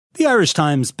the Irish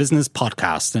Times Business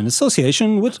Podcast in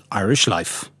association with Irish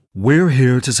Life. We're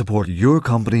here to support your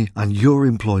company and your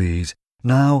employees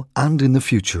now and in the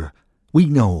future. We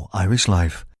know Irish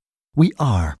Life. We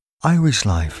are Irish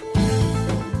Life.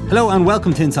 Hello and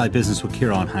welcome to Inside Business with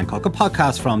Ciarán Hancock, a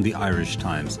podcast from the Irish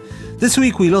Times. This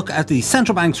week we look at the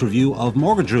Central Bank's review of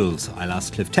mortgage rules. I'll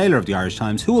ask Cliff Taylor of the Irish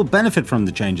Times who will benefit from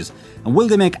the changes and will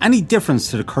they make any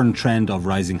difference to the current trend of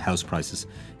rising house prices.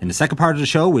 In the second part of the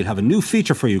show we'll have a new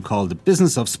feature for you called The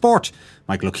Business of Sport.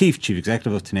 Michael O'Keefe, Chief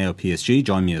Executive of Teneo PSG,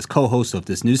 join me as co-host of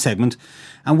this new segment,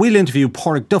 and we'll interview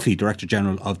Pádraig Duffy, Director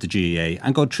General of the GAA,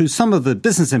 and go through some of the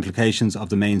business implications of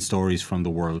the main stories from the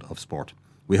world of sport.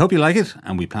 We hope you like it,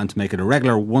 and we plan to make it a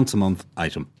regular once-a-month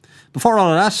item. Before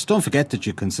all of that, don't forget that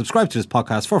you can subscribe to this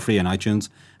podcast for free on iTunes,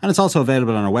 and it's also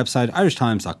available on our website,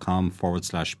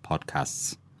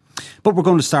 irishtimes.com/podcasts. But we're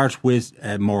going to start with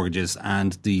mortgages,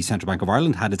 and the Central Bank of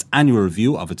Ireland had its annual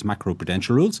review of its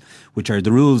macroprudential rules, which are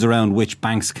the rules around which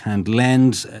banks can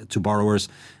lend to borrowers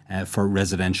for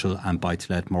residential and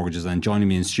buy-to-let mortgages. And joining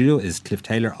me in studio is Cliff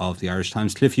Taylor of the Irish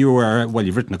Times. Cliff,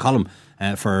 you've written a column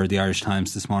for the Irish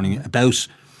Times this morning about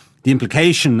the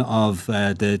implication of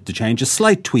the change, a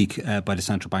slight tweak by the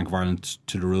Central Bank of Ireland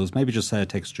to the rules. Maybe just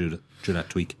take us through that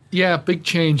tweak. Yeah, big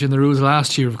change in the rules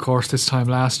last year, of course, this time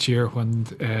last year when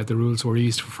the rules were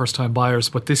eased for first-time buyers.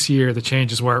 But this year the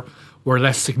changes were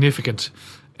less significant.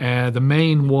 The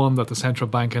main one that the Central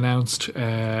Bank announced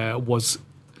was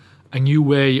a new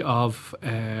way of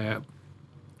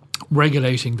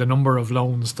regulating the number of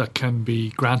loans that can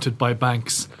be granted by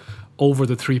banks over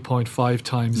the 3.5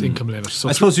 times income limit. So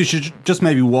I suppose you should just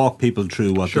maybe walk people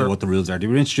through what the rules are. They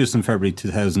were introduced in February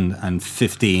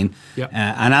 2015. Yep.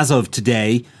 And as of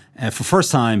today, for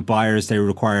first-time buyers, they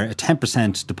require a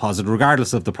 10% deposit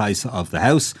regardless of the price of the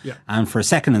house. Yep. And for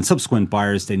second and subsequent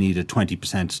buyers, they need a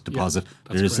 20% deposit.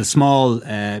 There is correct. a small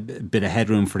bit of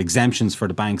headroom for exemptions for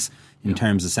the banks in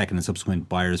terms of second and subsequent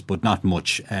buyers, but not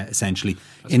much, essentially.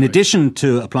 In addition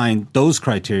to applying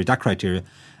that criteria,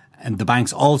 and the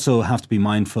banks also have to be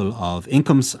mindful of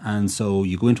incomes, and so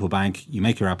you go into a bank, you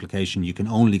make your application, you can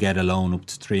only get a loan up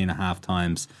to 3.5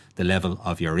 times the level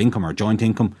of your income or joint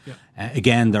income. Yeah.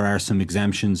 Again, there are some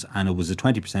exemptions, and it was a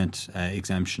 20%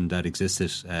 exemption that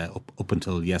existed up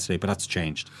until yesterday, but that's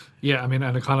changed. Yeah, I mean,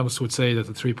 and economists would say that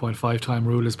the 3.5 time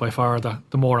rule is by far the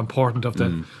more important of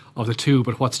the two.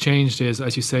 But what's changed is,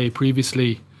 as you say,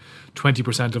 previously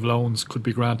 20% of loans could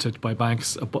be granted by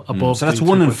banks above. So that's the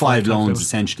 1 in 3.5 5 loans limit.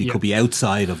 essentially could be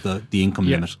outside of the income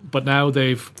limit. But now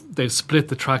they've split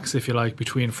the tracks, if you like,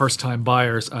 between first-time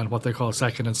buyers and what they call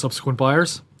second and subsequent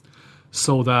buyers.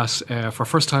 So that for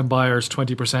first-time buyers,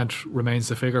 20% remains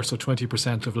the figure. So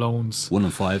 20% of loans, 1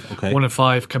 in 5, okay. 1 in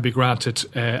 5 can be granted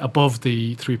above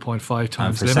the 3.5 times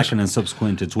and for limit. second and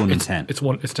subsequent, it's 1 in 10. It's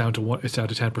down to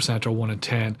 10% or 1 in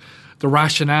 10. The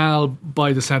rationale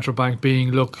by the central bank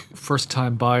being, look,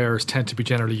 first-time buyers tend to be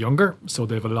generally younger, so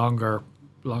they have a longer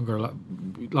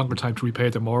time to repay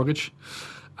their mortgage.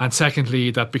 And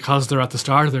secondly, that because they're at the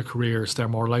start of their careers, they're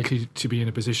more likely to be in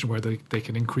a position where they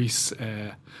can increase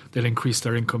their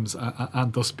incomes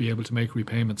and thus be able to make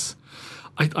repayments.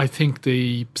 I think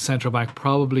the central bank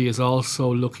probably is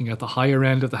also looking at the higher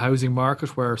end of the housing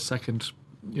market, where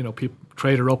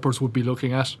trader uppers would be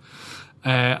looking at,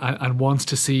 and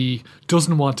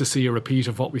doesn't want to see a repeat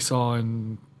of what we saw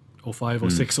in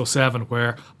 05, 06, 07,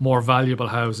 where more valuable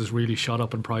houses really shot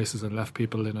up in prices and left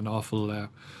people in an awful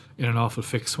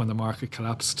fix when the market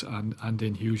collapsed and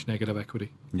in huge negative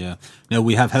equity. Yeah. Now,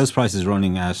 we have house prices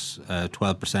running at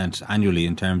 12% annually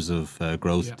in terms of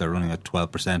growth. Yeah. They're running at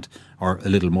 12% or a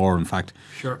little more, in fact.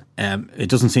 Sure. It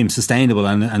doesn't seem sustainable,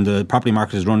 and the property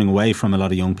market is running away from a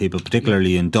lot of young people,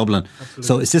 particularly in Dublin. Absolutely.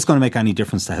 So is this going to make any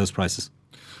difference to house prices?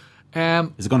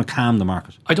 Is it going to calm the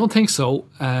market? I don't think so.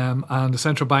 And the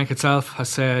central bank itself has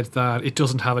said that it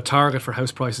doesn't have a target for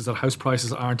house prices, that house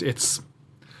prices aren't its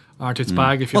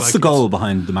bag, if you like. What's the goal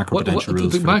behind the macroprudential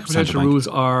rules? The macroprudential rules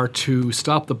are to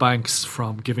stop the banks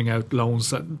from giving out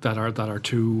loans that are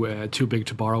too big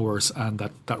to borrowers and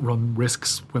that run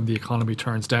risks when the economy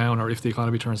turns down, or if the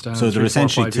economy turns down. So they're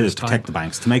essentially to protect the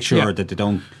banks, to make sure that they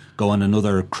don't go on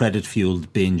another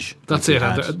credit-fueled binge. That's it.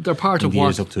 And they're part of what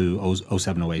years up to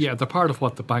 07, 08. Yeah, they're part of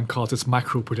what the bank calls its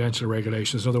macroprudential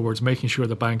regulations. In other words, making sure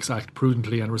the banks act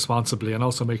prudently and responsibly, and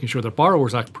also making sure that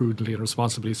borrowers act prudently and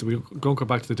responsibly. So we don't go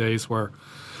back to the days where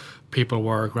people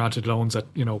were granted loans at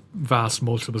vast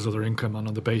multiples of their income and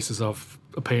on the basis of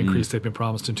a pay increase they'd been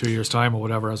promised in 2 years' time or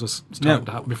whatever, as was starting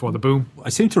to happen before the boom. I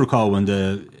seem to recall when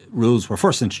the rules were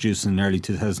first introduced in early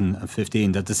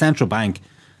 2015 that the central bank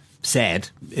said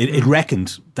it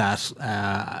reckoned that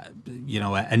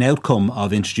an outcome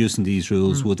of introducing these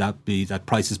rules would that be that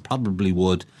prices probably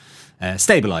would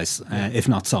stabilise, if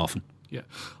not soften. Yeah,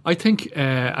 I think,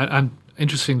 and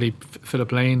interestingly,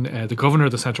 Philip Lane, the governor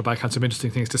of the central bank, had some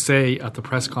interesting things to say at the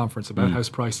press conference about house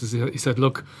prices. He said,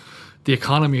 look, the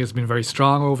economy has been very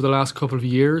strong over the last couple of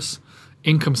years.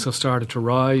 Incomes have started to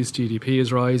rise, GDP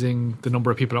is rising, the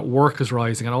number of people at work is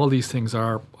rising, and all these things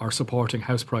are supporting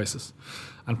house prices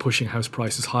and pushing house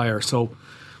prices higher. So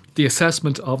the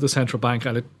assessment of the central bank,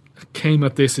 and it came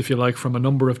at this, if you like, from a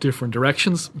number of different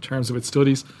directions in terms of its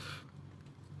studies.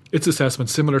 Its assessment,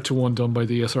 similar to one done by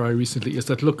the ESRI recently, is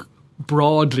that, look,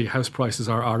 broadly house prices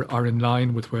are in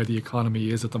line with where the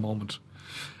economy is at the moment.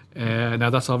 Now,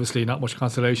 that's obviously not much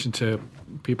consolation to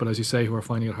people, as you say, who are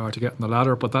finding it hard to get on the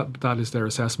ladder, but that is their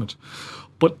assessment.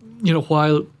 But,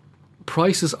 while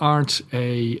prices aren't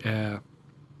a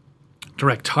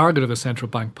direct target of the central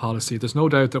bank policy, there's no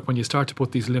doubt that when you start to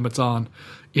put these limits on,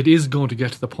 it is going to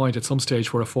get to the point at some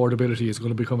stage where affordability is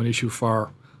going to become an issue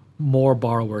for more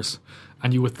borrowers.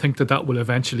 And you would think that will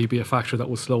eventually be a factor that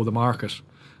will slow the market.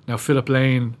 Now, Philip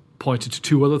Lane pointed to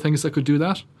two other things that could do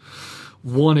that.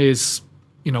 One is,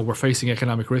 we're facing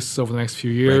economic risks over the next few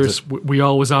years. We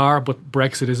always are, but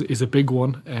Brexit is a big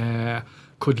one.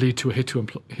 Could lead to a hit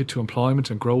to employment,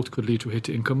 and growth could lead to a hit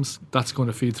to incomes. That's going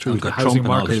to feed through to the housing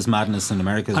market. And all his madness in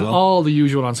America as and well. All the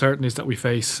usual uncertainties that we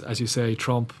face, as you say,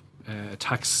 Trump,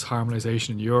 tax harmonisation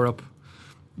in Europe,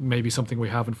 maybe something we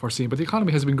haven't foreseen. But the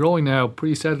economy has been growing now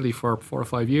pretty steadily for 4 or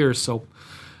 5 years. So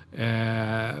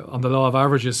on the law of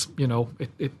averages, we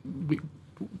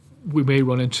may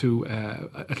run into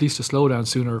at least a slowdown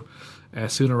sooner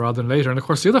rather than later. And of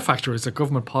course, the other factor is that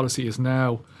government policy is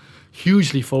now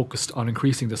hugely focused on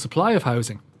increasing the supply of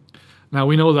housing. Now,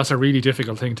 we know that's a really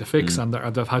difficult thing to fix, and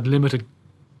they've had limited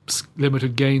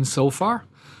gains so far.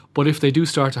 But if they do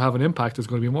start to have an impact, there's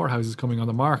going to be more houses coming on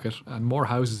the market, and more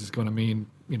houses is going to mean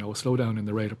a slowdown in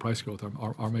the rate of price growth,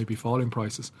 or maybe falling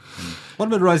prices. What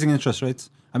about rising interest rates?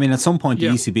 I mean, at some point the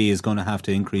ECB is going to have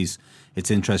to increase its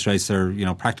interest rates.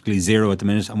 They're practically zero at the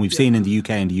minute, and we've seen in the UK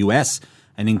and the US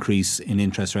an increase in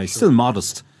interest rates, still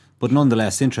modest. But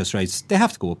nonetheless, interest rates, they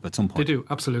have to go up at some point. They do,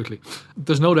 absolutely.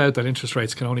 There's no doubt that interest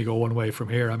rates can only go one way from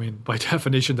here. I mean, by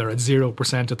definition, they're at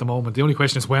 0% at the moment. The only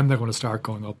question is when they're going to start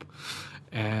going up.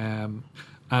 And,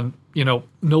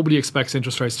 nobody expects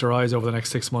interest rates to rise over the next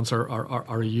 6 months or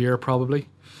a year probably,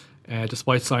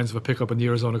 despite signs of a pickup in the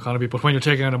Eurozone economy. But when you're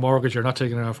taking out a mortgage, you're not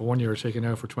taking it out for 1 year, you're taking it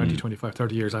out for 20, 25,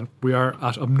 30 years. And we are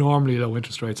at abnormally low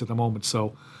interest rates at the moment.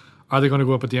 So are they going to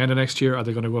go up at the end of next year? Are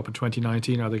they going to go up in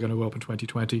 2019? Are they going to go up in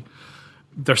 2020?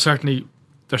 They're certainly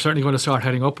going to start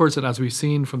heading upwards. And as we've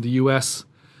seen from the US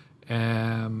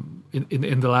in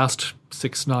the last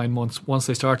 6-9 months, once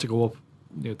they start to go up,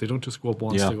 they don't just go up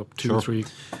once, they go up two, three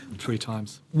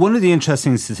times. One of the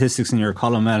interesting statistics in your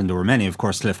column, and there were many, of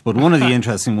course, Cliff, but one of the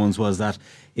interesting ones was that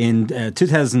in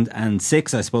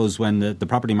 2006, I suppose, when the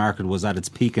property market was at its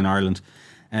peak in Ireland,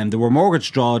 there were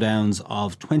mortgage drawdowns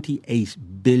of €28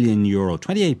 billion.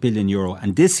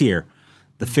 And this year,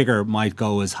 the figure might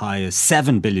go as high as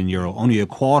 €7 billion, only a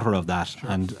quarter of that. Sure.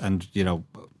 And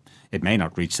it may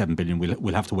not reach 7 billion.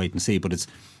 We'll have to wait and see, but it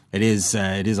is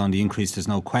on the increase. There's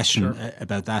no question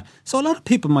about that. So a lot of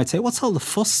people might say, what's all the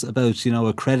fuss about,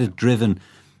 a credit-driven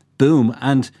boom?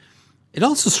 And it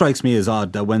also strikes me as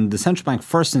odd that when the central bank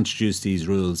first introduced these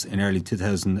rules in early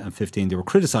 2015, they were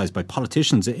criticised by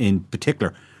politicians in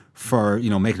particular for,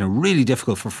 making it really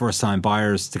difficult for first-time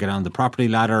buyers to get on the property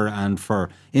ladder and for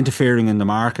interfering in the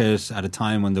market at a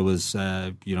time when there was,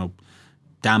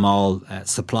 damn all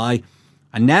supply.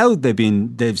 And now they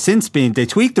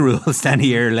tweaked the rules then a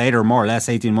year later, more or less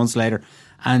 18 months later,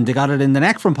 and they got it in the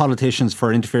neck from politicians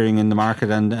for interfering in the market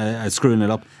and screwing it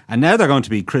up. And now they're going to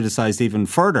be criticised even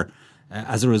further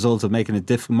as a result of making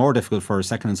it more difficult for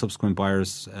second and subsequent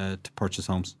buyers to purchase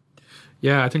homes.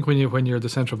 Yeah, I think when you're the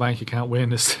central bank, you can't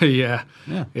win. Is the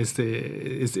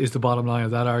bottom line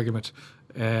of that argument.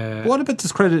 What about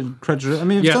this credit? I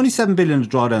mean, it's only 7 billion of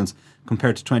drawdowns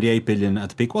compared to 28 billion at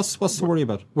the peak. What's the worry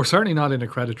about? We're certainly not in a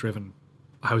credit-driven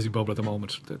housing bubble at the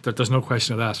moment. There's no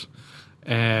question of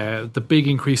that. The big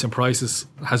increase in prices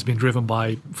has been driven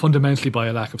fundamentally by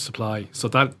a lack of supply. So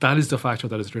that is the factor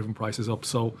that has driven prices up.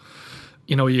 So,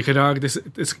 you could argue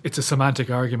it's a semantic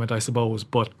argument, I suppose,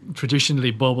 but traditionally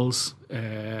bubbles,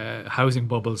 housing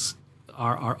bubbles,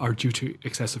 are due to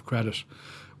excessive credit.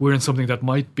 We're in something that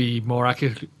might be more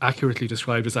accurately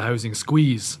described as a housing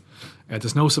squeeze.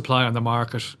 There's no supply on the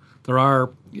market. There are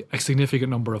a significant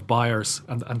number of buyers,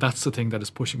 and that's the thing that is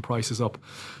pushing prices up.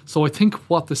 So I think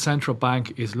what the central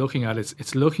bank is looking at is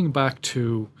it's looking back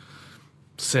to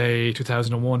say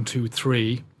 2001, 2,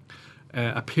 3,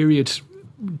 a period,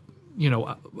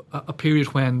 a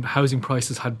period when housing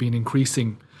prices had been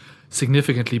increasing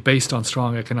significantly based on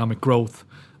strong economic growth,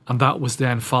 and that was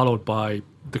then followed by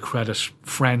the credit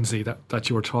frenzy that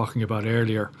you were talking about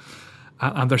earlier.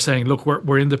 And they're saying, look,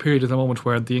 we're in the period at the moment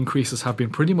where the increases have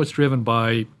been pretty much driven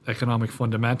by economic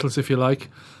fundamentals, if you like,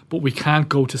 but we can't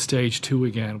go to stage 2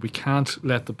 again. We can't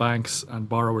let the banks and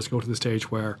borrowers go to the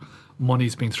stage where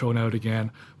money's being thrown out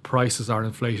again, prices are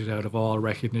inflated out of all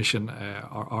recognition,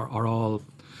 are all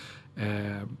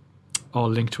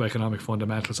linked to economic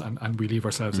fundamentals, and we leave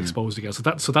ourselves exposed again.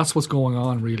 So that's what's going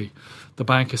on, really. The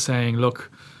bank is saying,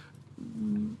 look,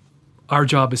 our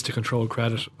job is to control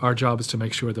credit. Our job is to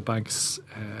make sure the banks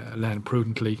lend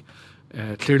prudently.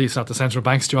 Clearly, it's not the central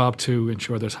bank's job to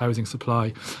ensure there's housing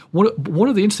supply. One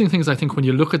of the interesting things, I think, when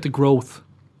you look at the growth,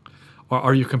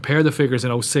 or you compare the figures in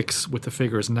 2006 with the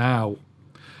figures now,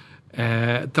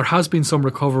 there has been some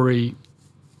recovery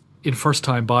in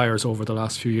first-time buyers over the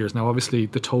last few years. Now, obviously,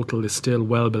 the total is still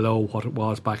well below what it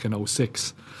was back in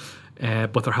 2006,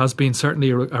 but there has been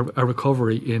certainly a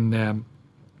recovery in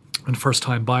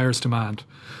first-time buyers' demand.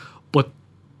 But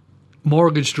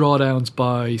mortgage drawdowns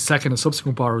by second and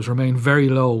subsequent borrowers remain very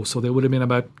low. So they would have been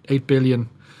about 8 billion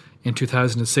in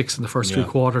 2006 in the first 3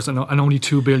 quarters, and only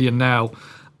 2 billion now.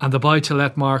 And the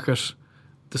buy-to-let market,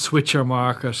 the switcher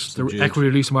market, the equity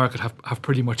release market have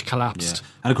pretty much collapsed. Yeah.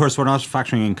 And of course, we're not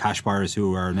factoring in cash buyers,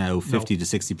 who are now 50 to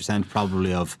 60%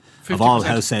 probably of all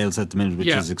house sales at the minute, which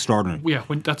is extraordinary. Yeah,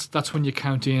 that's when you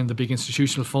count in the big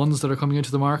institutional funds that are coming into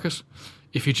the market.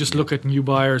 If you just look at new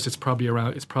buyers, it's probably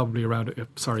around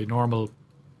normal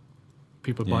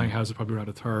people buying houses, probably around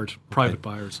a third. Private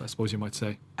buyers, I suppose you might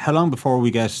say. How long before we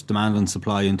get demand and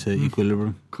supply into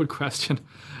equilibrium? Good question.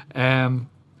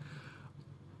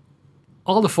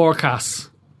 All the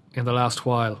forecasts in the last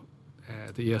while,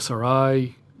 the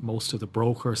ESRI, most of the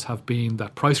brokers have been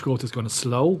that price growth is going to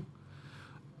slow,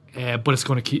 but it's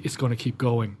going to keep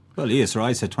going. Well,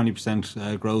 ESRI said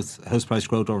 20% growth, house price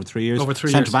growth over 3 years. Over 3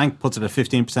 years. Central Bank puts it at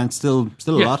 15%, still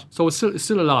a lot. So it's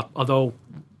still a lot, although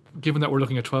given that we're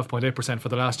looking at 12.8% for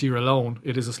the last year alone,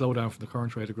 it is a slowdown from the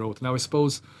current rate of growth. Now, I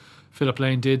suppose Philip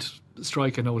Lane did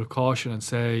strike a note of caution and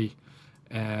say,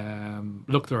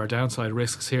 look, there are downside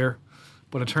risks here.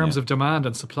 But in terms of demand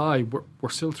and supply, we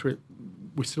still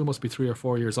must be 3 or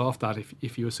 4 years off that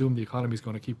if you assume the economy is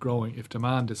going to keep growing. If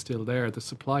demand is still there, the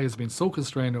supply has been so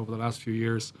constrained over the last few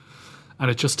years, and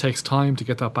it just takes time to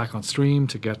get that back on stream,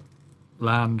 to get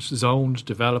land zoned,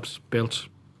 developed, built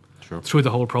through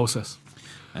the whole process.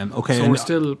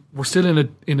 So we're still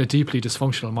in a deeply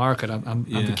dysfunctional market, and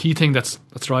the key thing that's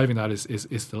driving that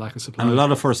is the lack of supply. And a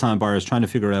lot of first-time buyers trying to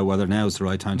figure out whether now is the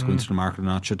right time to go into the market or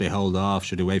not. Should they hold off?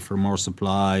 Should they wait for more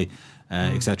supply?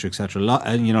 Et cetera, et cetera. A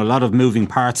lot of moving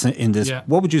parts in this. Yeah.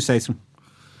 What would you say to them?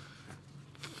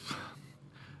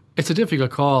 It's a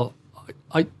difficult call.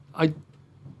 I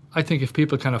think if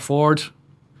people can afford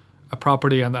a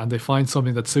property and they find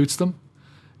something that suits them,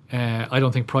 I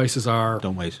don't think prices are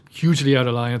hugely out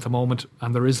of line at the moment,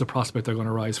 and there is the prospect they're going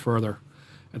to rise further.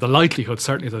 The likelihood,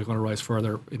 certainly, they're going to rise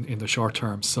further in the short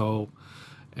term. So,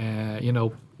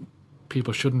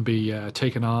 people shouldn't be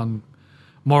taking on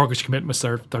mortgage commitments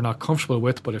they're not comfortable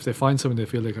with, but if they find something they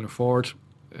feel they can afford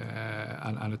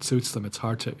and it suits them, it's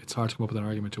hard to come up with an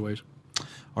argument to wait.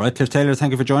 All right, Cliff Taylor,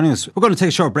 thank you for joining us. We're going to take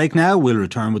a short break now. We'll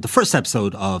return with the first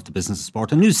episode of The Business of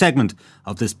Sport, a new segment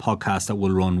of this podcast that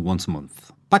will run once a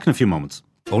month. Back in a few moments.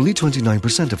 Only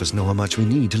 29% of us know how much we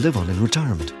need to live on in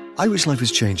retirement. Irish Life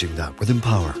is changing that with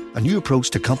Empower, a new approach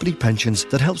to company pensions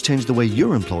that helps change the way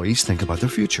your employees think about their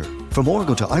future. For more,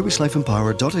 go to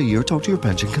irishlifeempower.ie or talk to your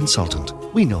pension consultant.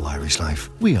 We know Irish Life.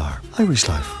 We are Irish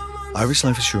Life. Irish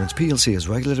Life Assurance PLC is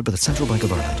regulated by the Central Bank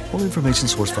of Ireland. All information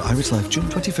sourced for Irish Life, June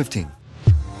 2015.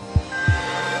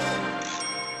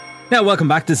 Now, welcome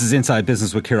back. This is Inside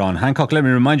Business with Ciarán Hancock. Let me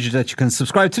remind you that you can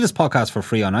subscribe to this podcast for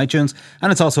free on iTunes,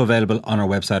 and it's also available on our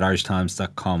website,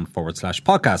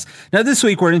 irishtimes.com/podcast. Now, this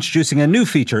week we're introducing a new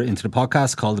feature into the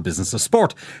podcast called The Business of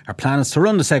Sport. Our plan is to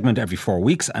run the segment every 4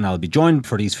 weeks, and I'll be joined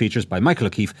for these features by Michael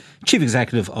O'Keefe, Chief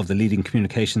Executive of the leading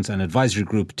communications and advisory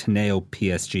group Teneo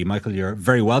PSG. Michael, you're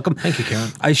very welcome. Thank you,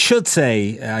 Ciarán. I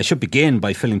should begin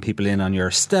by filling people in on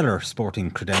your stellar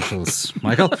sporting credentials,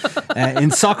 Michael.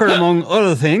 In soccer, among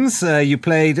other things, you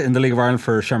played in the League of Ireland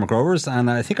for Shamrock Rovers, and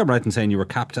I think I'm right in saying you were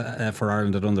capped for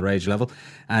Ireland at underage level.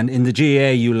 And in the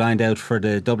GAA, you lined out for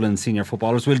the Dublin senior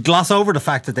footballers. We'll gloss over the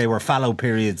fact that they were fallow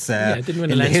periods didn't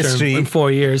win in the history in 4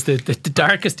 years, the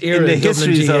darkest era in the in Dublin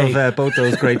histories GAA. of both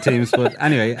those great teams. But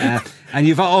anyway, And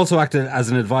you've also acted as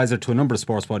an advisor to a number of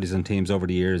sports bodies and teams over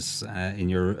the years in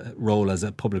your role as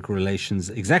a public relations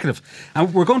executive.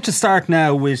 And we're going to start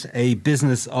now with a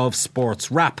business of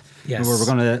sports wrap, yes, where we're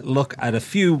going to look at a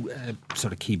few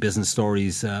sort of key business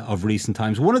stories of recent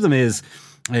times. One of them is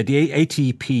the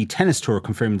ATP Tennis Tour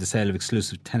confirming the sale of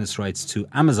exclusive tennis rights to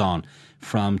Amazon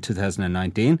from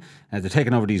 2019. They're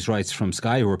taking over these rights from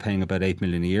Sky, who are paying about $8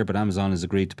 million a year, but Amazon has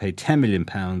agreed to pay £10 million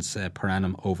per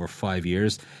annum over 5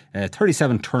 years.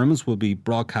 37 tournaments will be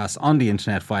broadcast on the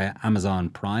internet via Amazon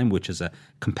Prime, which is a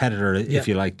competitor, if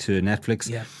you like, to Netflix.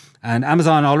 Yeah. And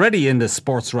Amazon already in the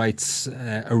sports rights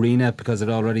arena, because it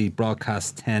already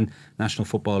broadcasts 10 National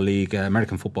Football League,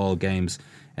 American football games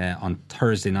on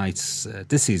Thursday nights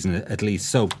this season at least.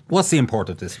 So what's the import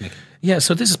of this, Mick? Yeah,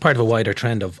 so this is part of a wider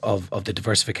trend of the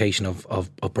diversification of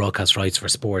broadcast rights for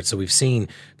sports. So we've seen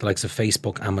the likes of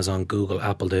Facebook, Amazon, Google,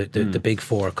 Apple, the big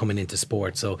four coming into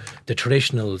sport. So the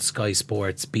traditional Sky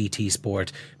Sports, BT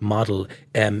Sport model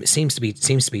seems to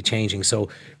be changing. So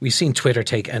we've seen Twitter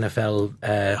take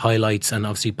NFL highlights, and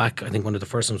obviously back, I think one of the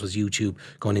first ones was YouTube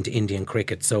going into Indian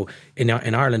cricket. So in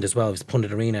Ireland as well,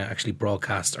 Pundit Arena actually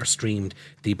broadcast or streamed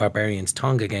the Barbarians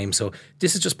Tonga game. So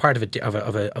this is just part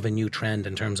of a new trend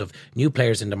in terms of new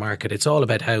players in the market. It's all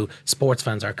about how sports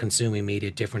fans are consuming media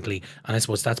differently, and I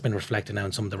suppose that's been reflected now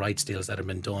in some of the rights deals that have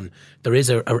been done. There is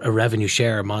a revenue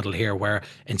share model here, where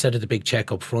instead of the big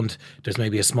check up front, there's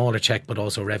maybe a smaller check, but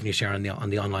also revenue share on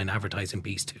the online advertising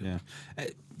piece too. Yeah,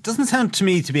 it doesn't sound to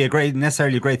me to be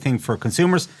necessarily a great thing for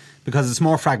consumers, because it's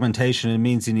more fragmentation. It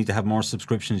means you need to have more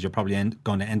subscriptions. You're probably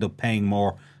going to end up paying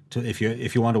more if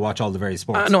you want to watch all the various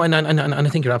sports. No, and I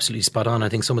think you're absolutely spot on. I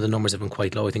think some of the numbers have been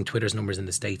quite low. I think Twitter's numbers in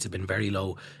the States have been very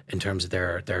low in terms of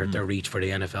their reach for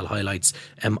the NFL highlights.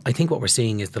 I think what we're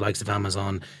seeing is the likes of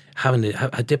Amazon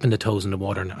dipping the toes in the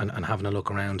water and having a look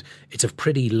around. It's a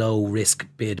pretty low risk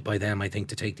bid by them, I think,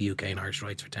 to take the UK and Irish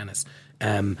rights for tennis.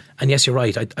 And yes, you're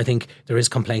right. I think there is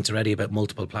complaints already about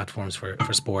multiple platforms for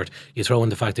sport. You throw in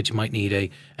the fact that you might need a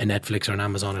Netflix or an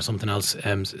Amazon or something else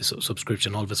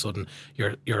subscription. All of a sudden,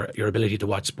 your ability to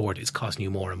watch sport is costing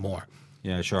you more and more.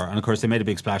 Yeah, sure. And of course, they made a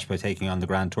big splash by taking on the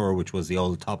Grand Tour, which was the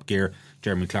old Top Gear,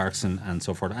 Jeremy Clarkson and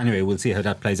so forth. Anyway, we'll see how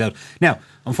that plays out. Now,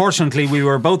 unfortunately, we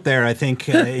were both there, I think,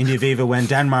 in Aviva when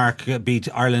Denmark beat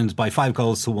Ireland by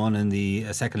 5-1 in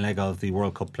the second leg of the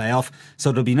World Cup playoff.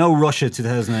 So there'll be no Russia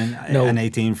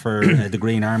 2018 for the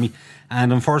Green Army.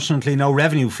 And unfortunately, no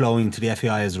revenue flowing to the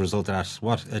FAI as a result of that.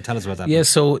 What? Tell us about that. Yeah,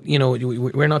 so,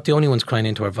 we're not the only ones crying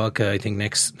into our vodka, I think,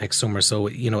 next summer. So,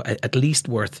 at least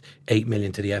worth $8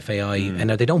 million to the FAI. And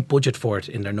now they don't budget for it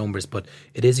in their numbers, but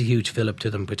it is a huge fill-up to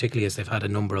them, particularly as they've had a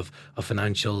number of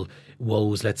financial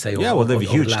woes, let's say. They have a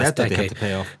huge debt that they have to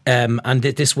pay off. And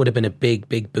this would have been a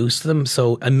big boost to them.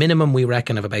 So a minimum, we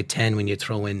reckon, of about 10 when you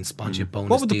throw in sponsorship bonus.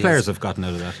 What would the deals. players have gotten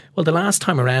out of that? Well, the last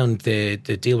time around, the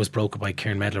deal was brokered by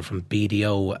Kieran Medler from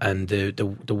BDO, and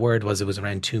the word was it was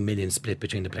around 2 million split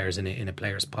between the players in a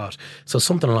player's pot. So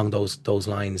something along those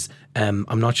lines. I'm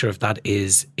not sure if that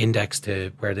is indexed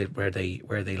to where they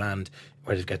land.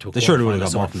 Where they get to a they surely would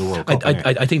have got more from the World Cup.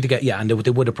 I think and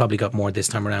they would have probably got more this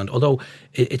time around. Although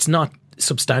it's not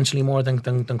substantially more than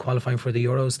qualifying for the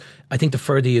Euros. I think the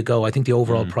further you go, I think the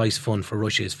overall prize fund for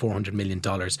Russia is $400 million,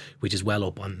 which is well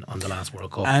up on the last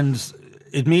World Cup. And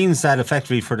it means that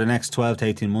effectively for the next 12 to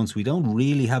 18 months, we don't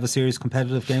really have a serious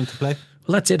competitive game to play.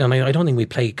 Well, that's it, and I don't think we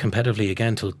play competitively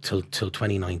again till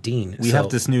 2019. We have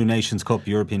this new Nations Cup,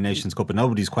 European Nations Cup, and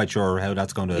nobody's quite sure how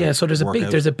that's going to work out. So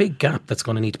there's a big gap that's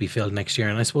going to need to be filled next year,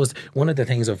 and I suppose one of the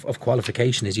things of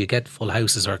qualification is you get full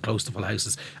houses or close to full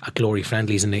houses at glory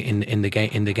friendlies in the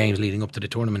games leading up to the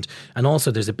tournament, and also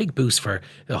there's a big boost for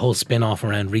the whole spin-off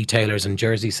around retailers and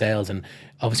jersey sales, and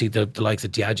obviously the likes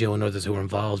of Diageo and others who are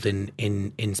involved in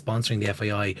sponsoring the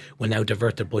FAI will now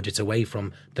divert their budgets away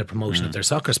from the promotion of their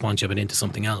soccer sponsorship and into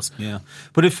something else. Yeah,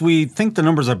 but if we think the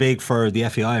numbers are big for the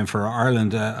FAI and for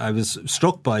Ireland, I was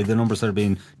struck by the numbers that are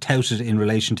being touted in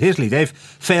relation to Italy. They've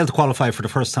failed to qualify for the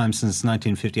first time since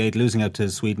 1958, losing out to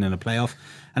Sweden in a playoff.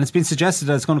 And it's been suggested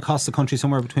that it's going to cost the country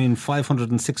somewhere between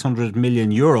 500 and 600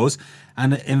 million euros.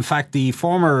 And in fact, the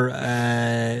former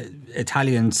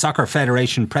Italian Soccer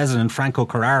Federation president, Franco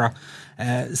Carrara,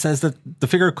 says that the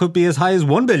figure could be as high as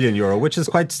 €1 billion, which is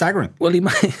quite staggering. Well, there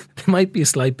might be a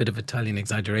slight bit of Italian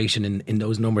exaggeration in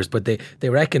those numbers, but they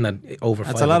reckon that over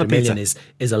 500 million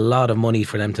is a lot of money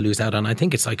for them to lose out on. I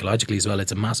think it's psychologically as well,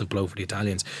 it's a massive blow for the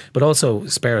Italians. But also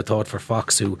spare a thought for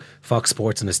Fox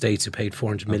Sports in the States, who paid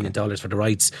 $400 million for the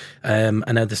rights, and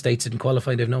now the States didn't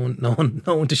qualify. They've no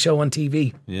one to show on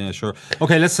TV. Yeah, sure.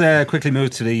 Okay, let's quickly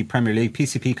move to the Premier League.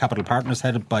 PCP Capital Partners,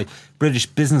 headed by British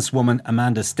businesswoman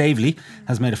Amanda Staveley,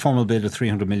 has made a formal bid of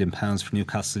 £300 million for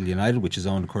Newcastle United, which is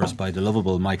owned, of course, by the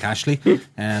lovable Mike Ashley,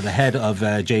 the head of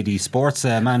JD Sports,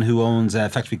 a man who owns,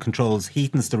 effectively controls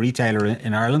Heaton's, the retailer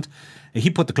in Ireland. He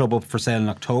put the club up for sale in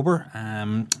October,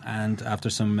 and after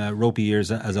some ropey years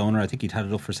as owner, I think he'd had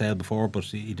it up for sale before, but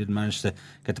he didn't manage to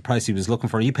get the price he was looking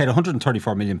for. He paid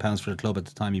 £134 million for the club at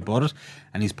the time he bought it,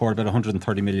 and he's poured about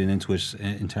 £130 million into it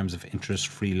in terms of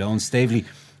interest-free loans. Staveley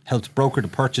helped broker the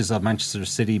purchase of Manchester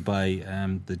City by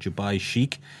the Dubai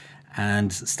Sheikh,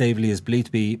 and Staveley is believed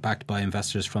to be backed by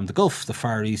investors from the Gulf, the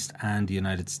Far East and the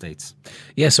United States.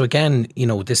 Yeah, so again,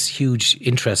 this huge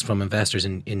interest from investors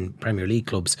in Premier League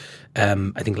clubs. I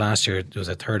think last year there was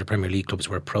a third of Premier League clubs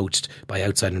were approached by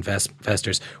outside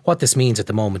investors. What this means at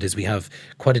the moment is we have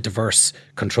quite a diverse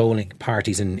controlling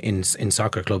parties in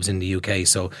soccer clubs in the UK.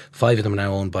 So 5 of them are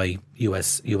now owned by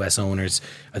US owners.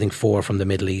 I think 4 from the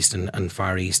Middle East and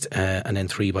Far East, and then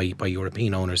 3 by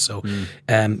European owners. So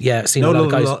seeing a lot of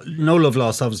guys. No love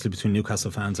lost, obviously, between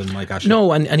Newcastle fans and Mike Ashley.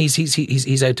 No, and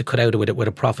he's out to cut out with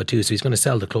a profit too. So he's going to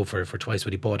sell the club for twice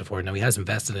what he bought it for. Now he has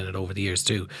invested in it over the years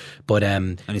too, but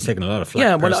and he's taken a lot of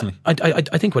flack. Personally.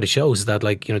 I think what it shows is that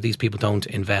these people don't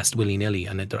invest willy nilly,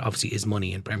 and there obviously is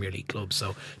money in Premier League clubs,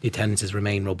 so the attendances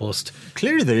remain robust.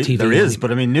 Clearly there is,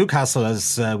 but I mean Newcastle,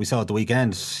 as we saw at the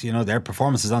weekend, their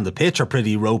performances on the pitch are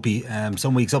pretty ropey.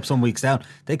 Some weeks up, some weeks down.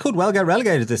 They could well get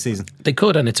relegated this season. They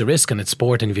could, and it's a risk, and it's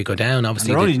sport. And if you go down,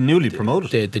 obviously and they're only newly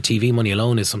promoted. The TV money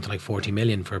alone is something like 40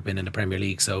 million for being in the Premier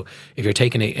League. So if you're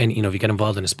taking it, and if you get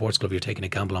involved in a sports club, you're taking a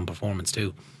gamble on performance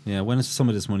too. Yeah, when is some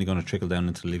of this money going to trickle down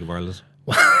into the League of Ireland?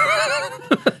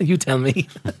 You tell me.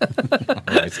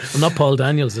 Right. I'm not Paul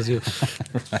Daniels, as you.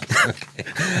 Right, okay.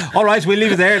 All right, we'll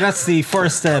leave it there. That's the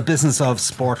first Business of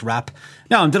Sport wrap.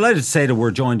 Now, I'm delighted to say that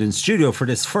we're joined in studio for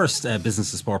this first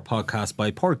Business of Sport podcast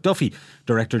by Pádraig Duffy,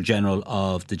 Director General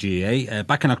of the GAA.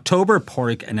 Back in October,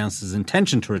 Pádraig announced his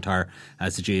intention to retire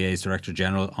as the GAA's Director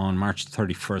General on March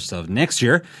 31st of next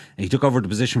year. He took over the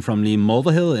position from Liam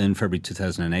Mulvihill in February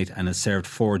 2008 and has served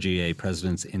 4 GAA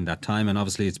presidents in that time. And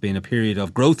obviously it's been a period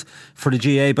of growth for the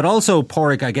GAA, but also,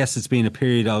 Pádraig, I guess it's been a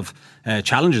period of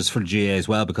challenges for the GAA as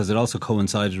well, because it also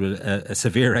coincided with a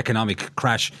severe economic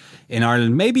crash in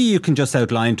Ireland. Maybe you can just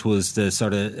outline to us the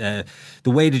sort of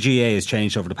the way the GAA has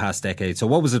changed over the past decade. So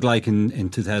what was it like in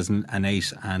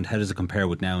 2008, and how does it compare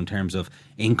with now in terms of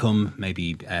income,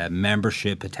 maybe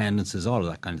membership, attendances, all of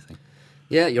that kind of thing?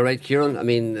 Yeah, you're right, Kieran. I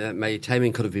mean, my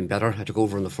timing could have been better. I took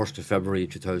over on the 1st of February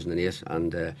 2008,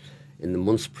 and in the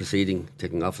months preceding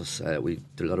taking office, we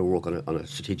did a lot of work on a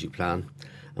strategic plan.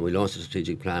 And we launched a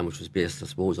strategic plan which was based, I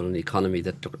suppose, on an economy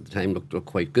that at the time looked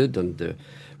quite good, and the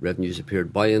revenues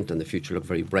appeared buoyant and the future looked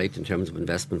very bright in terms of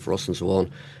investment for us and so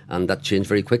on. And that changed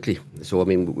very quickly. So, I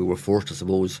mean, we were forced, I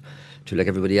suppose, to, like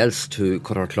everybody else, to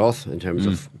cut our cloth in terms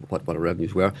of what our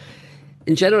revenues were.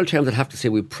 In general terms, I'd have to say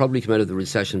we probably came out of the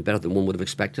recession better than one would have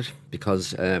expected,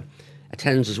 because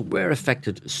attendances were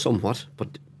affected somewhat,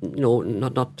 but,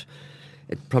 not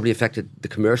it probably affected the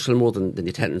commercial more than the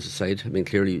attendance side. I mean,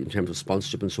 clearly in terms of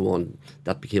sponsorship and so on,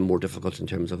 that became more difficult in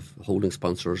terms of holding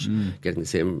sponsors, getting the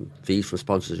same fees from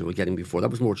sponsors we were getting before.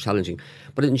 That was more challenging.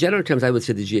 But in general terms, I would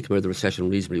say the GAA came out of the recession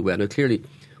reasonably well. Now, clearly,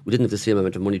 we didn't have the same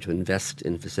amount of money to invest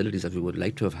in facilities as we would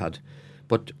like to have had.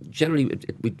 But generally,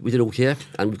 we did okay,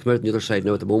 and we've come out on the other side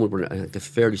now. At the moment, we're in a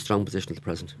fairly strong position at the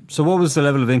present. So what was the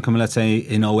level of income, let's say,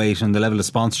 in 08, and the level of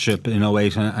sponsorship in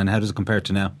 08, and how does it compare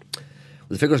to now?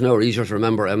 The figures now are easier to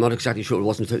remember. I'm not exactly sure it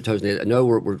was in 2008. Now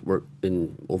we're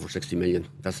in over 60 million.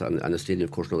 That's and a stadium,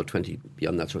 of course, another 20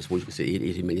 beyond that. So I suppose we could say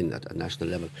 80 million at a national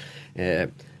level.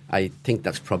 I think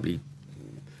that's probably.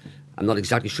 I'm not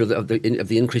exactly sure of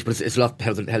the increase, but it's a lot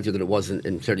healthier than it was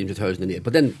in 2008.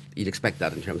 But then you'd expect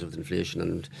that in terms of inflation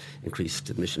and increased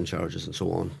admission charges and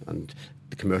so on. And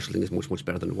the commercial thing is much, much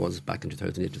better than it was back in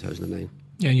 2008, 2009.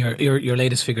 Yeah, your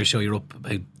latest figures show you're up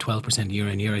about 12% year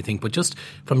on year, I think. But just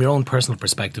from your own personal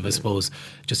perspective, I suppose,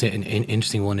 just an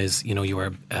interesting one is, you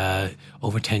were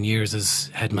over 10 years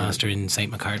as headmaster in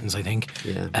St. McCartan's, I think,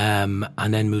 and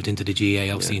then moved into the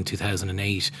GAA, obviously, in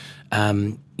 2008.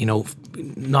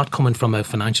 Not coming from a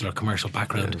financial or commercial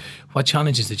background, what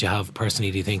challenges did you have personally,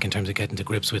 do you think, in terms of getting to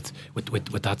grips with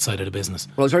that side of the business?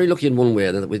 Well, I was very lucky in one way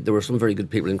that there were some very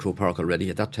good people in Croke Park already.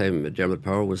 At that time, Dermot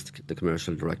Power was the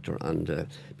commercial director, and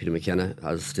Peter McKenna,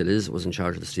 as still is, was in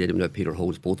charge of the stadium. Now Peter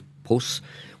holds both posts.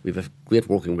 We have a great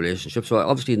working relationship. So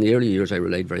obviously in the early years I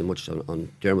relied very much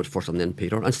on Dermot first and then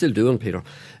Peter, and still do on Peter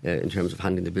in terms of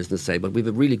handling the business side. But we have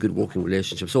a really good working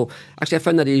relationship. So actually I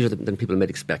found that easier than people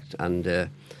might expect. And I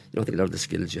think a lot of the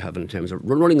skills you have in terms of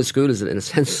running a school is in a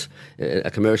sense a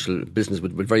commercial business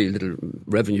with very little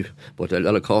revenue but a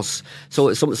lot of costs.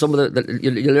 So some of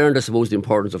you learned, I suppose, the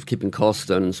importance of keeping costs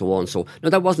down and so on. So no,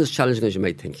 that wasn't as challenging as you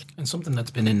might think. And something that's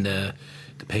been in the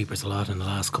papers a lot in the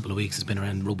last couple of weeks has been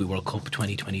around Rugby World Cup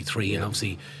 2023, and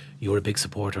obviously you were a big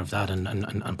supporter of that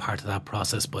and part of that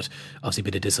process, but obviously a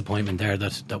bit of disappointment there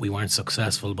that we weren't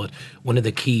successful. But one of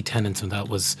the key tenets of that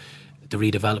was the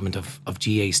redevelopment of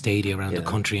GA stadia around the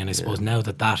country, and I suppose now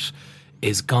that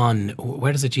is gone,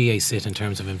 where does the GA sit in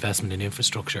terms of investment in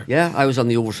infrastructure? Yeah, I was on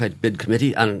the oversight bid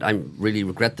committee, and I really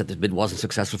regret that the bid wasn't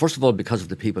successful. First of all, because of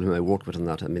the people who I worked with on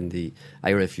that. I mean, the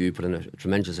IRFU put in a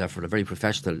tremendous effort, a very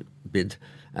professional bid.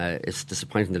 It's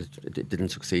disappointing that it didn't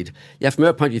succeed. Yeah, from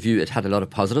our point of view, it had a lot of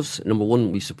positives. Number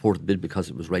one, we supported the bid because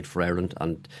it was right for Ireland,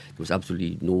 and there was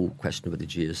absolutely no question about the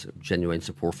GA's genuine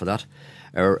support for that.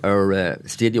 Our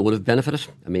stadia would have benefited.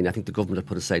 I mean, I think the government had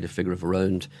put aside a figure of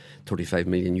around €35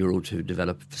 million to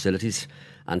develop facilities.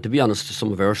 And to be honest,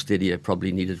 some of our stadia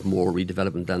probably needed more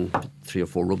redevelopment than 3 or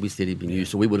 4 rugby stadia being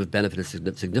used. So we would have benefited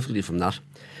significantly from that.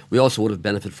 We also would have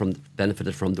benefited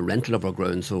from the rental of our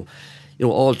ground. So,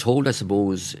 all told, I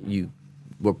suppose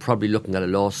we're probably looking at a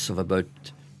loss of an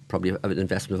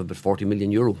investment of about €40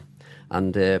 million.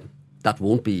 And that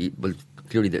won't be, well,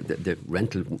 clearly the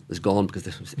rental is gone because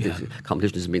the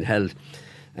competition has been held.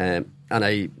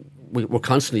 We're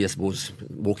constantly, I suppose,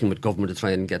 working with government to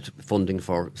try and get funding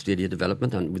for stadia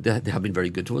development, and they have been very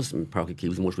good to us. And Páirc Uí Chaoimh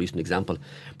was the most recent example.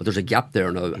 But there's a gap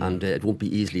there now, and it won't be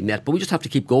easily met. But we just have to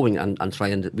keep going and try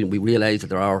and we realise that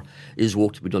there is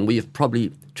work to be done. We have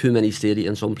probably too many stadia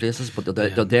in some places, but they're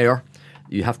there.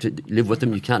 You have to live with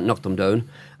them. You can't knock them down.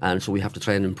 And so we have to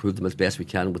try and improve them as best we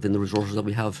can within the resources that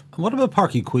we have. What about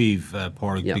Páirc Uí Chaoimh,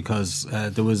 Páirc? Yeah. Because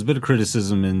there was a bit of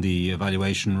criticism in the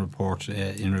evaluation report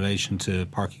in relation to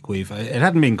Páirc Uí Chaoimh. It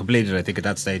hadn't been completed, I think, at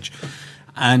that stage.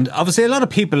 And obviously a lot of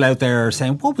people out there are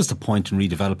saying, what was the point in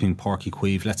redeveloping Páirc Uí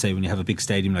Chaoimh? Let's say when you have a big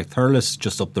stadium like Thurles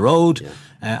just up the road,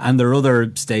 and there are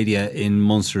other stadia in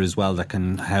Munster as well that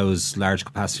can house large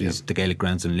capacities, the Gaelic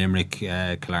grounds in Limerick,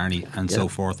 Killarney and so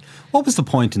forth. What was the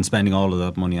point in spending all of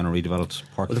that money on a redeveloped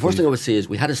Páirc Uí Chaoimh? Well, the first thing I would say is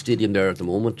we had a stadium there at the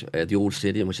moment, the old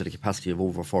stadium, which had a capacity of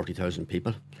over 40,000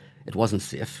 people. It wasn't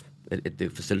safe. The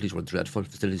facilities were dreadful.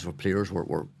 Facilities for players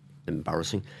were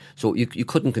embarrassing. So you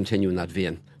couldn't continue in that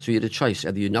vein. So you had a choice.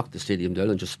 Either you knock the stadium down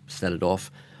and just sell it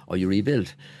off, or you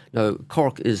rebuild. Now,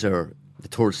 Cork is the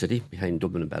third city behind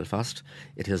Dublin and Belfast.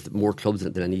 It has more clubs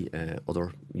than any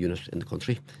other unit in the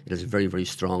country. It has a very, very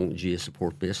strong GA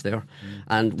support base there.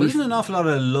 And there isn't an awful lot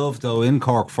of love, though, in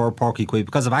Cork for Páirc Uí Chaoimh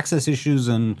because of access issues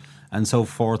and so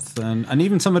forth. And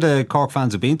even some of the Cork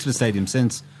fans who've been to the stadium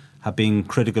since have been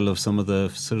critical of some of the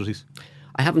facilities.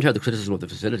 I haven't heard the criticism of the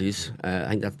facilities. I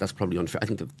think that's probably unfair. I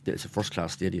think it's a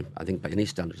first-class stadium. I think by any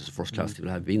standards it's a first-class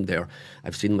stadium. I've been there.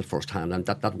 I've seen them at first hand, and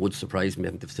that would surprise me.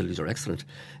 I think the facilities are excellent.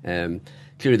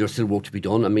 Clearly there's still work to be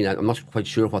done. I mean, I'm not quite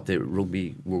sure what the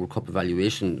Rugby World Cup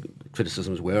evaluation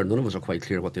criticisms were. None of us are quite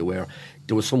clear what they were.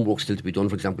 There was some work still to be done.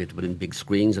 For example, we had to put in big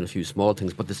screens and a few small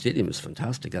things, but the stadium is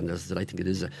fantastic, and as I think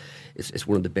it's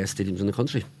one of the best stadiums in the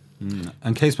country.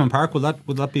 And Casement Park, will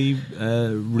that be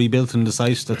rebuilt in the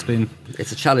site that's been?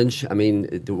 It's a challenge. I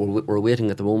mean, we're waiting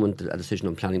at the moment a decision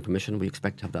on planning permission. We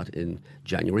expect to have that in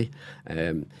January.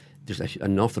 There's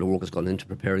an awful lot of work has gone into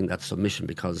preparing that submission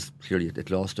because clearly it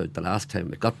lost out the last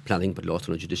time. It got planning but lost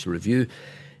on a judicial review.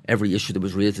 Every issue that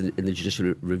was raised in the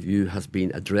judicial review has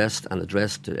been addressed.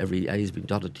 Every I has been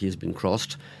dotted, T has been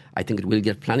crossed. I think it will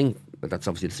get planning, but that's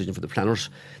obviously a decision for the planners.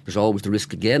 There's always the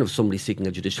risk again of somebody seeking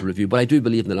a judicial review, but I do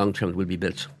believe in the long term it will be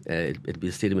built. It'll be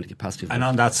a stadium with a capacity. And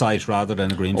on that site rather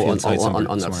than a greenfield site?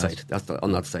 On that site.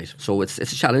 On that site. So it's a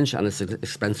challenge and it's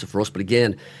expensive for us, but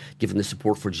again, given the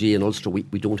support for GA and Ulster, we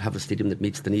don't have a stadium that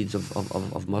meets the needs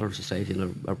of modern society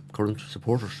and our current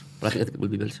supporters. But I think it will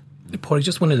be built. Páirc,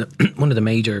 just one of the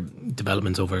major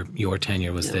developments over your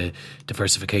tenure was the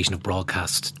diversification of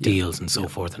broadcast deals and so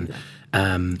forth. And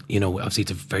obviously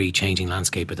it's a very changing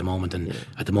landscape at the moment. And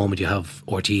at the moment you have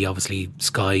RTÉ, obviously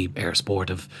Sky, Air Sport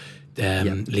of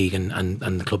League and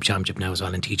the Club Championship now as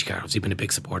well. And TG4 obviously been a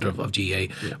big supporter of GA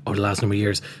over the last number of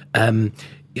years.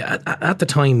 At the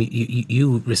time,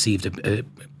 you received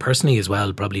personally as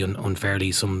well, probably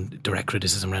unfairly, some direct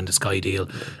criticism around the Sky deal.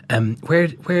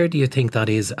 Where do you think that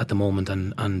is at the moment,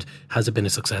 and has it been a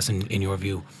success in your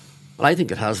view? Well, I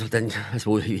think it has. Then I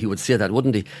suppose he would say that,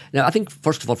 wouldn't he? Now, I think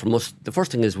first of all, from us, the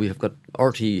first thing is we have got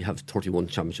RTE have 31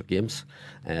 championship games.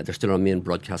 They're still our main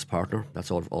broadcast partner. That's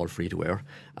all free to air,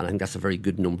 and I think that's a very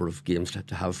good number of games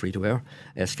to have free to air.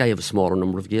 Sky have a smaller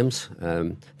number of games. I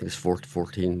think it's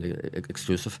 14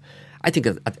 exclusive. I think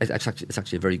it's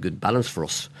actually a very good balance for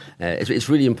us. It's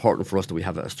really important for us that we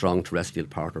have a strong terrestrial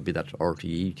partner, be that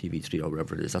RTE, TV3 or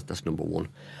whatever it is. That's number one.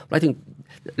 But I think,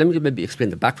 let me maybe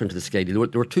explain the background to the Sky deal.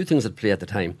 There were two things at play at the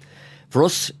time. For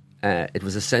us, it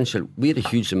was essential. We had a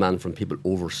huge demand from people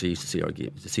overseas to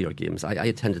see our games. I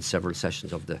attended several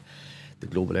sessions of the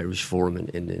Global Irish Forum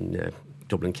in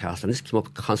Dublin Castle, and this came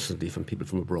up constantly from people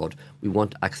from abroad. We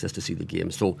want access to see the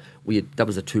game. So that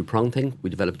was a two-pronged thing. We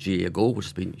developed GAA Go, which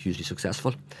has been hugely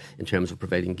successful in terms of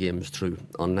providing games through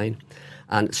online.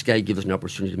 And Sky gave us an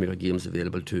opportunity to make our games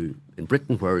available in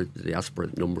Britain, where the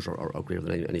diaspora numbers are greater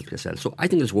than any place else. So I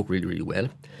think it's worked really, really well.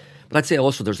 But I'd say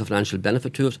also there's a financial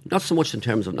benefit to it, not so much in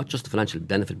terms of not just the financial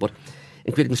benefit, but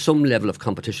in creating some level of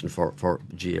competition for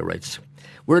GAA rights.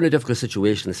 We're in a difficult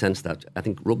situation in the sense that I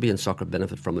think rugby and soccer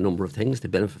benefit from a number of things. They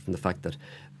benefit from the fact that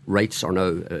rights are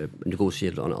now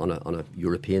negotiated on a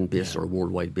European base or a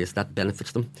worldwide base. That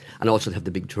benefits them. And also they have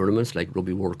the big tournaments like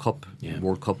Rugby World Cup,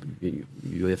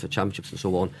 UEFA Championships and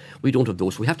so on. We don't have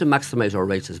those. So we have to maximise our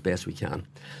rights as best we can.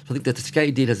 So I think that the Sky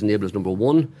deal has enabled us, number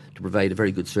one, to provide a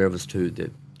very good service to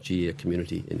the GAA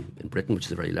community in Britain, which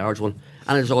is a very large one,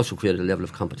 and it has also created a level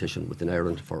of competition within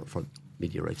Ireland for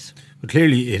media rights. But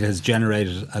clearly it has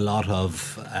generated a lot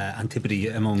of antipathy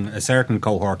among a certain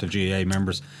cohort of GAA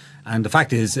members, and the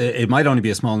fact is it might only be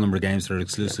a small number of games that are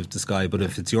exclusive to Sky, but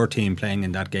if it's your team playing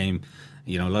in that game,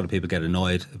 you know, a lot of people get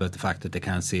annoyed about the fact that they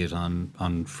can't see it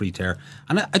on free to air.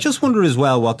 And I just wonder as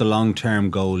well what the long-term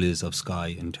goal is of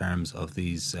Sky in terms of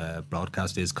these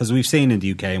broadcast is, because we've seen in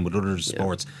the UK and with other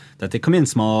sports that they come in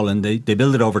small and they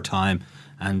build it over time,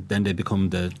 and then they become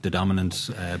the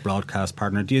dominant broadcast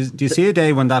partner. Do you see a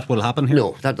day when that will happen here?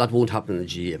 No, that won't happen in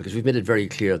the GAA, because we've made it very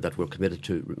clear that we're committed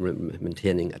to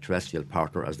maintaining a terrestrial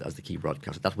partner as the key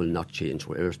broadcaster. That will not change.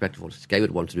 Irrespective of what Sky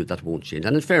would want to do, that won't change.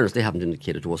 And in fairness, they haven't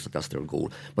indicated to us that that's their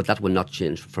goal, but that will not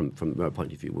change from our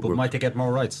point of view. But might they get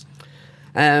more rights?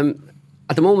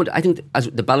 At the moment, I think as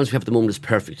the balance we have at the moment is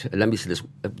perfect. Let me say this.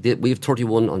 We have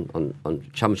 31 on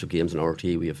championship games on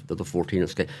RTE. We have the other 14 on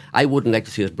Sky. I wouldn't like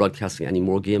to see us broadcasting any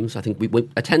more games. I think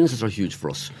attendances are huge for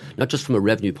us, not just from a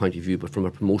revenue point of view, but from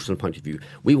a promotional point of view.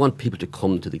 We want people to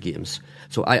come to the games.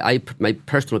 So my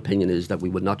personal opinion is that we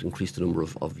would not increase the number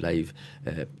of live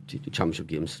championship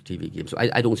games, TV games. So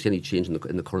I don't see any change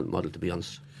in the current model, to be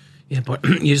honest. Yeah, but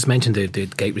you just mentioned the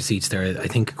gate receipts there. I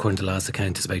think according to the last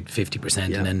account it's about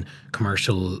 50%, and then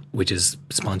commercial, which is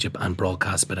sponsorship and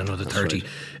broadcast, but another 30%.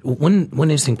 Right. One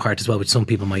interesting part as well, which some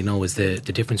people might know, is the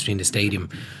difference between the stadium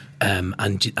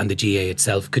and the GAA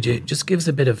itself. Could you just give us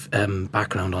a bit of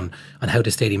background on how the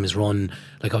stadium is run?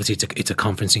 Like, obviously it's a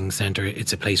conferencing centre,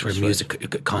 it's a place where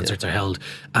music concerts are held,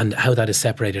 and how that is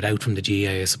separated out from the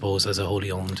GAA, I suppose, as a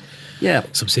wholly owned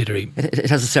subsidiary. It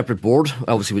has a separate board,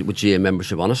 obviously with GAA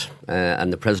membership on it,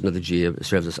 and the president of the GAA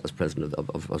serves as president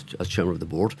as chairman of the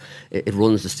board. It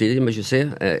runs the stadium, as you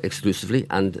say, exclusively,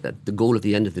 and the goal at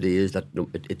the end of the day is that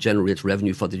it generates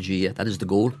revenue for the GAA. That is the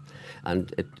goal.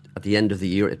 And at the end of the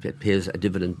year, it pays a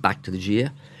dividend back to the GAA.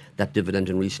 That dividend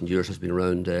in recent years has been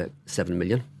around 7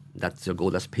 million. That's their goal.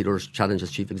 That's Peter's challenge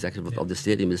as chief executive of the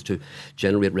stadium, is to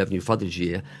generate revenue for the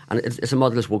GAA. And it's a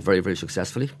model that's worked very, very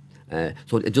successfully.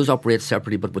 So it does operate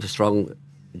separately, but with a strong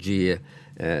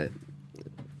GAA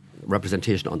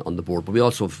representation on the board. But we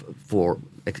also have 4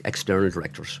 external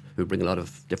directors who bring a lot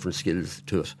of different skills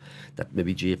to it that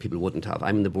maybe GAA people wouldn't have.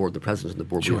 I'm on the board, the president's on the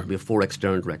board. Sure. We have 4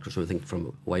 external directors who I think from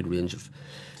a wide range of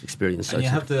experience. And you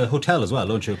have the hotel as well,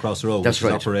 don't you, across the road, which is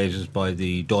operated by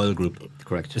the Doyle Group.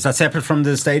 Correct. Is that separate from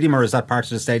the stadium, or is that part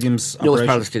of the stadium's operation? No, it's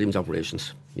part of the stadium's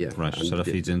operations. Yeah, right. And so that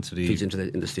feeds into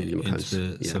the stadium accounts.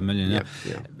 Into the 7 million.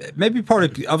 Yeah. Maybe part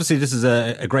of, obviously this is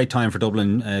a great time for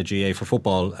Dublin GAA for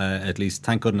football. At least,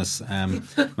 thank goodness.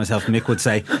 Myself and Mick would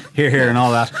say here and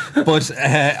all that. But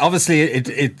obviously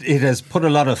it has put a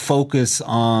lot of focus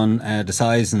on the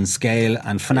size and scale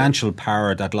and financial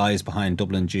power that lies behind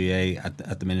Dublin GAA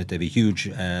at the minute. They have a huge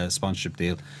sponsorship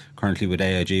deal currently with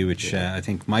AIG, which I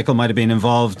think Michael might have been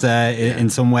involved in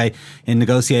some way in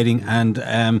negotiating,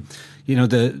 and you know,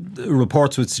 the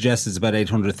reports would suggest it's about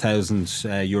 €800,000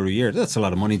 a year. That's a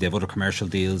lot of money. They have other commercial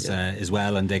deals as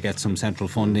well, and they get some central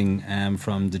funding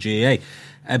from the GAA.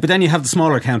 But then you have the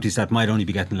smaller counties that might only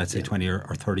be getting, let's say, 20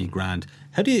 or 30 grand.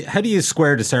 How do you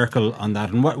square the circle on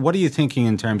that? And what are you thinking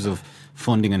in terms of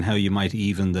funding and how you might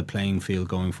even the playing field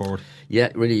going forward? Yeah,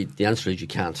 really, the answer is you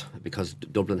can't, because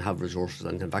Dublin have resources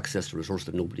and have access to resources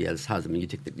that nobody else has. I mean,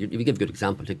 if you give a good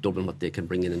example, take Dublin, what they can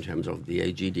bring in terms of the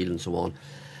AG deal and so on,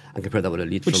 and compare that with a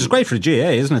lead. Which is great for the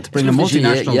GAA, isn't it? To bring a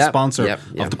multinational sponsor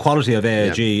of the quality of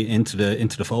AIG into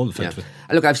the fold, effectively.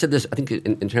 And look, I've said this, I think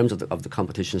in terms of the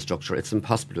competition structure, it's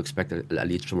impossible to expect a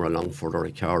Leitrim or a Longford or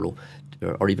a Carlow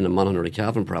or even a Monaghan or a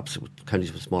Cavan, perhaps, with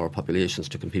counties with smaller populations,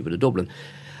 to compete with a Dublin.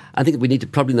 I think we need to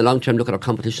probably in the long term look at our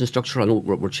competition structure. I know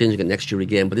we're changing it next year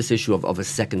again, but this issue of a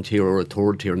second tier or a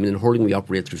third tier, I mean, in hurling we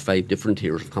operate through 5 different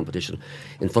tiers of competition.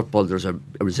 In football there's a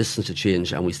resistance to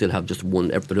change, and we still have just one.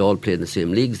 They all play in the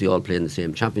same leagues, they all play in the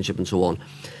same championship and so on.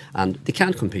 And they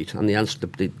can't compete. And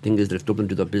the thing is that if Dublin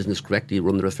do their business correctly,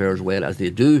 run their affairs well as they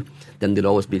do, then they'll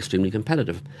always be extremely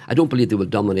competitive. I don't believe they will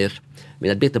dominate. I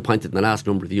mean, I'd make the point that in the last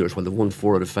number of years, while they've won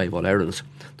 4 out of 5 All-Irelands,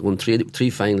 they won three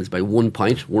finals by 1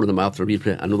 point, one of them after a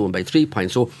replay, another one by 3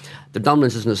 points. So the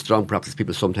dominance isn't as strong perhaps as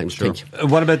people sometimes think.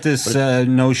 What about this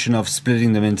notion of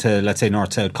splitting them into, let's say,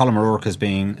 North-South? Colin O'Rourke has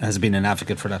been an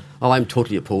advocate for that. Oh, I'm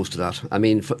totally opposed to that. I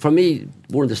mean, for me,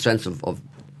 one of the strengths of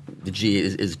the GA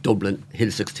is Dublin,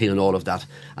 Hill 16 and all of that.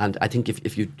 And I think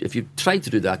if you try to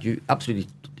do that, you absolutely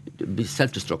be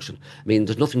self-destruction. I mean,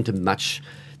 there's nothing to match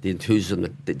the enthusiasm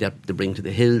that they bring to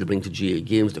the Hill, they bring to GA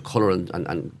games, the colour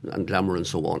and glamour and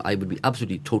so on. I would be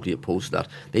absolutely totally opposed to that.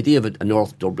 The idea of a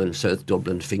North Dublin, South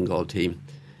Dublin, Fingal team,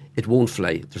 it won't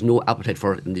fly. There's no appetite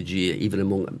for it in the GA, even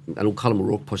among, I know Colin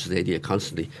O'Rourke pushes the idea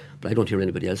constantly, but I don't hear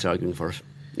anybody else arguing for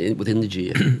it within the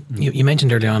GA. You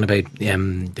mentioned earlier on about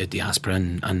the diaspora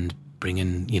and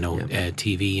bringing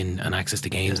TV and access to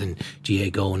games and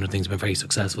GA Go and other things have been very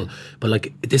successful. But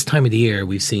like at this time of the year,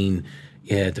 we've seen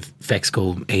the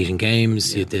Fexco Asian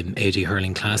Games, the AG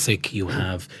Hurling Classic, you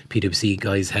have PwC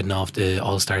guys heading off, the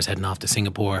All-Stars heading off to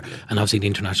Singapore, and obviously the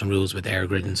international rules with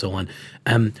Airgrid and so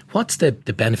on. What's the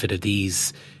benefit of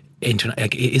these?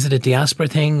 Is it a diaspora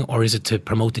thing, or is it to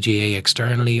promote the GA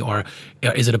externally, or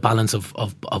is it a balance of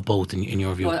both in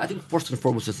your view? Well, I think first and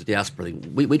foremost it's the diaspora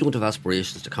thing. We don't have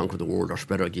aspirations to conquer the world or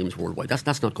spread our games worldwide.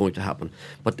 That's not going to happen.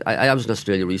 But I was in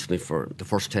Australia recently for the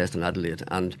first test in Adelaide,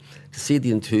 and to see the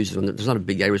enthusiasm, there's not a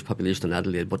big Irish population in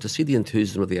Adelaide, but to see the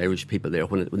enthusiasm of the Irish people there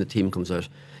when the team comes out,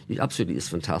 it absolutely is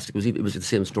fantastic. It was the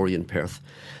same story in Perth.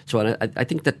 So I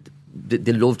think that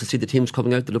they love to see the teams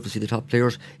coming out. They love to see the top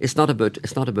players. It's not about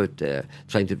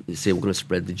trying to say we're going to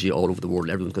spread the G all over the world.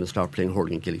 Everyone's going to start playing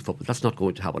hurling and Gaelic football. That's not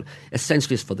going to happen.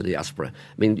 Essentially, it's for the diaspora. I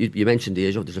mean, you mentioned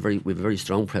Asia. We have a very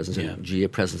strong presence, in GA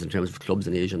presence in terms of clubs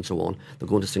in Asia and so on. They're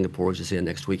going to Singapore, as you say,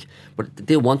 next week. But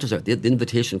they want us out. The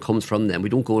invitation comes from them. We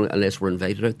don't go unless we're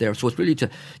invited out there. So it's really to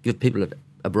give people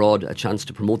abroad a chance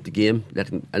to promote the game,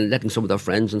 letting some of their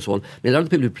friends and so on. I mean, a lot of the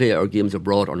people who play our games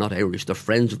abroad are not Irish. They're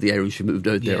friends of the Irish who moved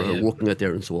out there or are working out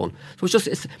there and so on. So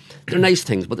they're nice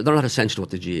things, but they're not essential to what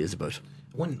the GA is about.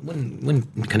 One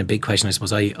kind of big question I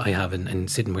suppose I have, and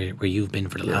sitting where you've been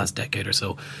for the last decade or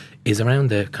so, is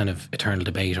around the kind of eternal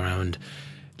debate around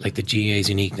like the GA's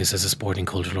uniqueness as a sporting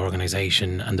cultural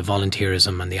organisation and the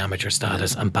volunteerism and the amateur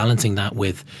status, and balancing that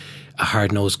with a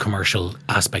hard-nosed commercial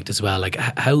aspect as well. Like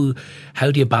how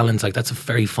do you balance, like that's a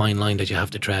very fine line that you have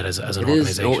to tread as an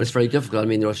organisation. It's very difficult. I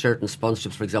mean, there are certain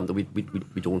sponsorships, for example, that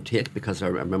we don't take because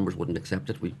our members wouldn't accept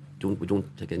it. We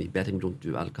don't take any betting, we don't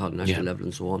do alcohol at national level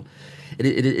and so on.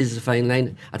 It is a fine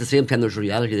line. At the same time, there's a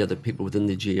reality there that people within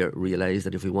the GA realise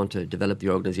that if we want to develop the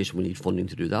organisation, we need funding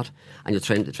to do that, and you're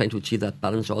trying to achieve that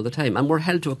balance all the time, and we're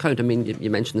held to account. I mean, you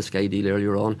mentioned the Sky deal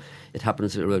earlier on. It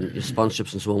happens around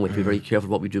sponsorships and so on. We have to be very careful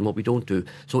what we do and what we don't do.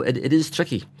 So it is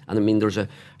tricky, and I mean, there's a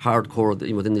hardcore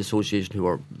within the association who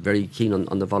are very keen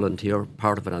on the volunteer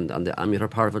part of it and the amateur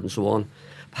part of it and so on.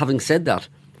 Having said that,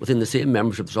 within the same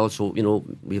membership, there's also,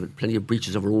 we have plenty of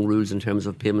breaches of our own rules in terms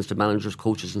of payments to managers,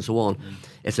 coaches and so on.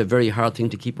 It's a very hard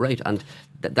thing to keep right, and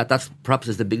that's perhaps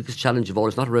is the biggest challenge of all.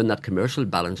 It's not around that commercial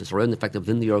balance, it's around the fact that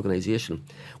within the organisation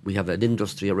we have an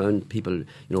industry around people,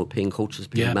 paying coaches,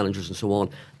 paying managers and so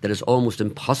on, that is almost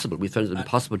impossible. We found it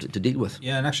impossible to deal with.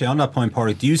 Yeah, and actually on that point,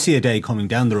 Pádraig, do you see a day coming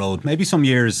down the road, maybe some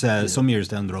years down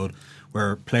the road,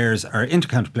 where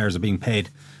inter-county players are being paid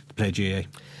to play GAA?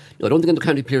 No, I don't think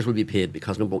inter-county players will be paid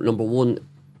because number one,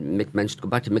 Mick mentioned, go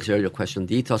back to Mick's earlier question,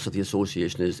 the ethos of the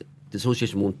association is the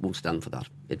association won't stand for that.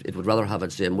 It would rather have,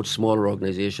 I'd say, a much smaller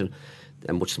organisation,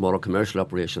 a much smaller commercial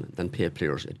operation than pay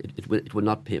players. It would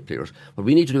not pay players. What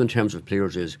we need to do in terms of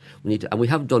players is and we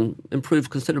have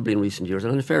improved considerably in recent years,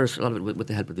 and in fairness, a lot of it with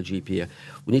the help of the GPA.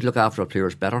 We need to look after our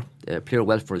players better. Player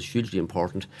welfare is hugely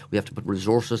important. We have to put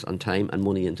resources and time and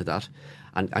money into that.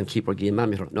 and keep our game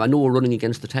amateur. Now, I know we're running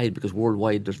against the tide because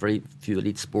worldwide there's very few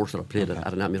elite sports that are played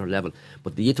at an amateur level.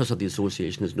 But the ethos of the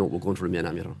association is no, we're going to remain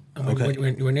amateur. Okay.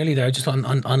 We're nearly there. Just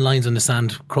on lines on the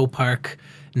sand, Croke Park,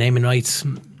 naming rights.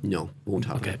 No, won't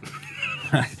happen.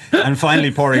 Okay. And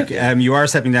finally, Pádraig, you are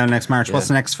stepping down next March. What's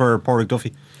next for Pádraig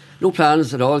Duffy? No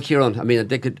plans at all, Kieran. I mean, I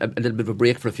take a little bit of a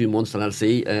break for a few months and I'll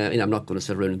see. I'm not going to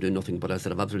sit around and do nothing, but I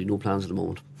said I've absolutely no plans at the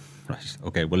moment. Right.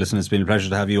 Okay. Well, listen, it's been a pleasure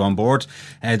to have you on board.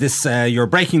 You're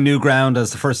breaking new ground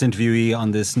as the first interviewee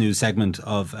on this new segment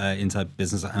of Inside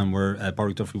Business, and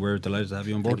Pádraig Duffy, we're delighted to have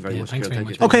you on board. Thank you very much. Thanks very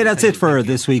much. Okay, that's it for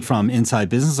this week from Inside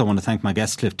Business. I want to thank my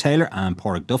guests Cliff Taylor and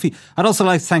Pádraig Duffy. I'd also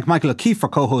like to thank Michael O'Keefe for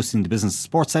co-hosting the business and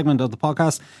sports segment of the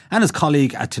podcast, and his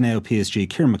colleague at Teneo PSG,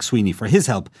 Kieran McSweeney, for his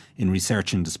help in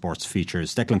researching the sports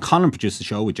features. Declan Conlon produced the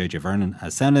show with JJ Vernon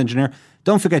as sound engineer.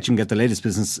 Don't forget you can get the latest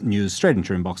business news straight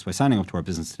into your inbox by signing up to our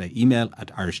Business Today email at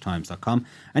irishtimes.com.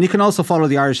 And you can also follow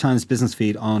the Irish Times business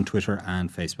feed on Twitter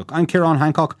and Facebook. I'm Ciarán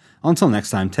Hancock. Until next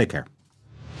time, take care.